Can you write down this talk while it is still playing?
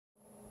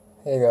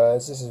Hey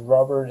guys, this is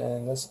Robert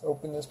and let's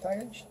open this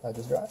package I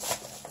just got.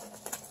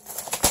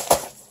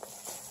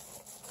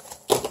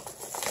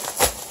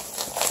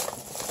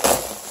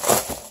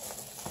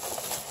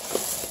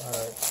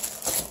 Alright.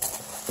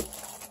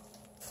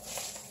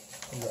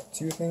 We got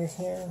two things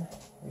here.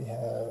 We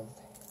have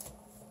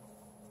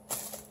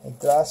a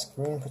glass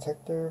screen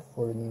protector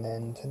for the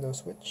Nintendo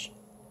Switch.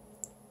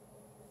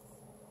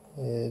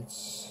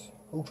 It's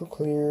ultra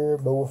clear,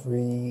 bubble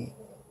free,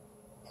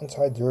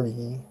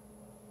 anti-dirty,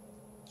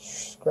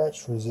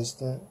 scratch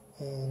resistant,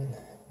 and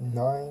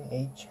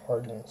 9H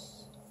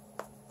hardness.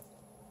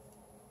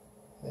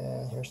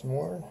 And here's some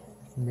more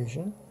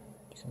information.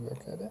 You can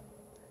look at it.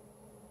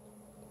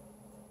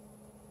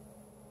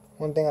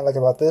 One thing I like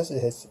about this,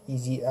 it has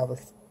easy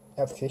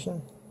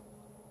application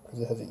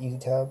because it has the easy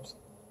tabs.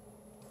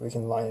 We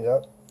can line it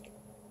up.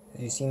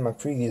 As you've seen in my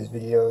previous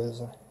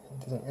videos, it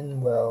doesn't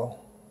end well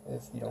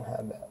if you don't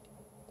have that.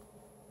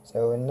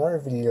 So in another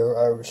video,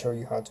 I will show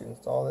you how to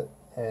install it,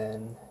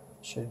 and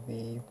it should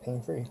be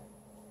pain-free.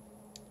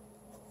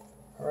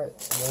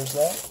 Alright, so there's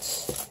that.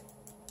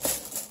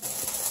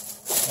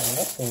 And the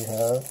next thing we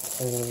have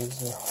is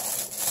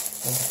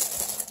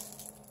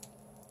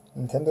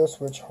Nintendo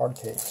Switch hard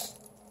case.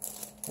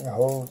 It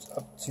holds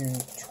up to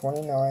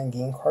 29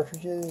 game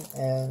cartridges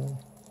and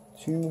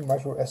 2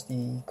 micro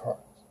SD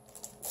cards.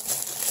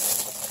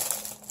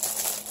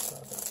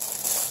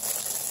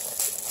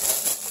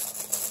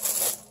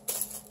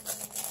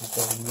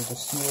 So you can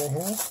see right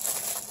here.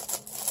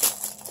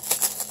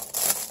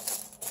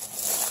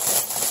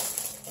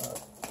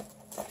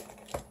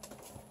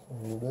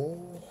 Here it is.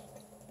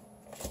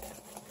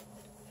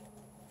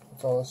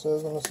 That's all it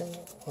says on the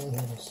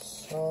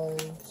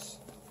sides.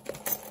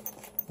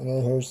 And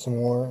then here's some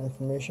more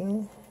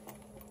information.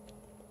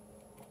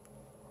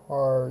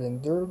 Hard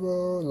and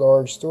durable,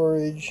 large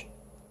storage,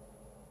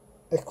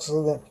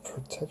 excellent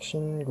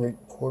protection, great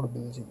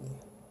portability.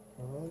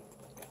 Alright.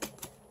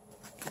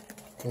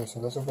 Okay, so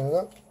let's open it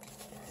up.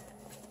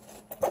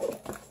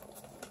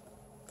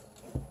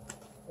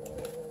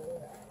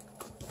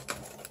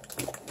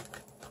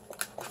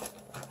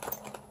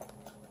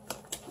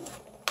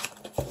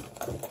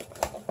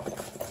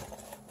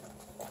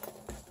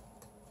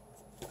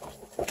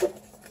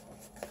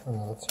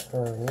 Let's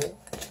turn it.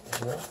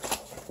 There.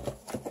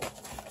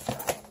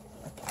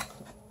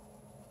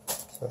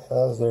 So it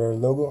has their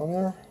logo on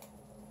there.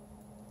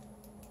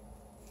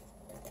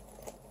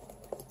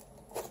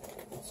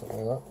 Let's open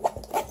it up.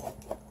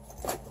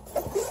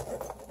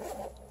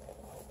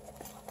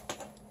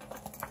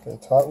 Okay,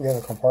 top, we have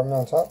a compartment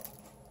on top.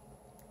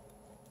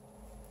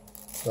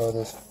 So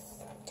this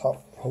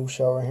top hose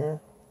shell right here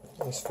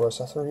is for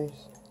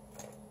accessories.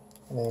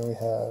 And then we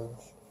have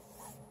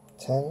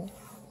 10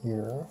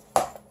 here.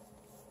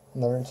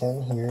 Another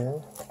 10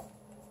 here,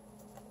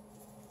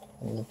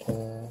 and you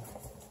can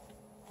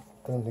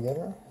put them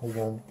together. We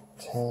got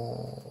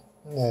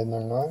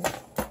 9,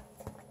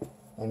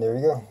 and there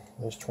we go.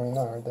 There's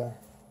 29 right there.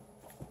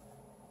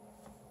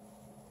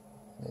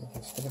 And you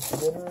can stick it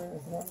together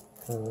if you want,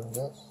 or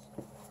this.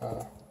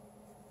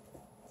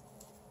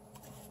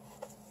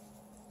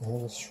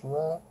 Here's the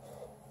strap.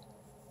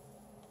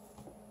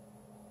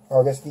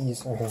 Oh, I guess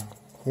these. Okay.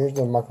 Here's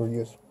the micro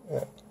USB.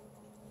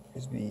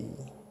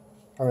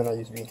 I mean, not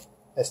USB,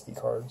 SD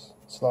cards,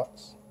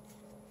 slots.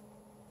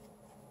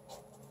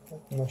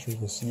 I'm not sure you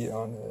can see it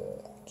on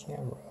the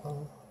camera.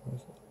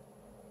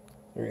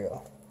 There we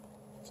go.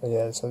 So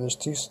yeah, so there's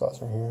 2 slots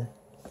right here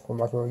for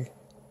micro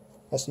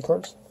SD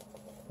cards,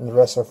 and the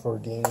rest are for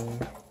game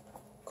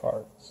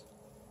cards.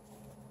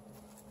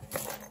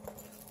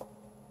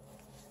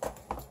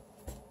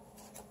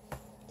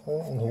 Okay,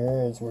 and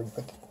here is where you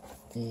put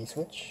the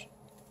Switch.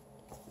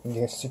 And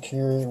you can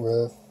secure it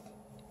with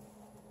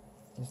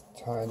these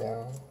tie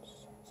downs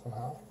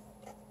somehow.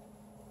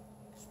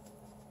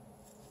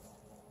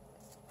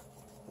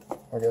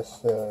 I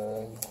guess, I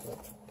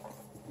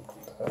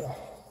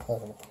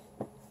don't know.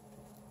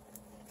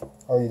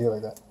 Oh, you do it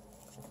like that.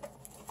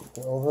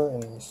 Go over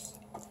and you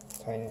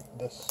tighten it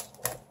this.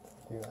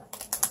 Here.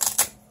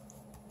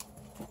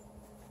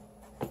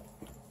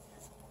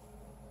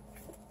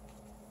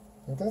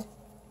 Okay.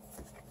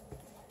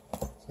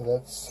 So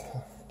that's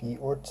the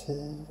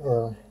Ortiz,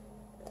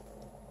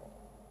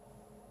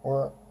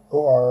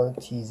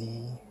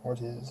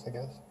 I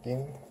guess,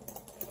 gaming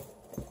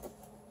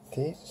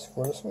case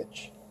for the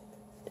Switch.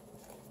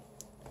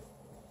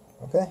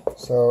 Okay,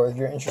 so if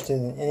you're interested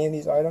in any of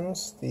these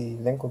items, the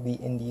link will be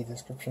in the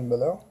description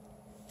below.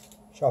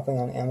 Shopping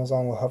on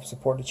Amazon will help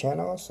support the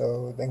channel,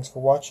 so thanks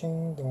for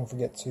watching. Don't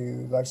forget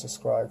to like,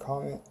 subscribe,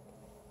 comment,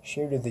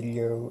 share the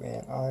video,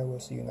 and I will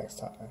see you next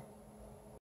time.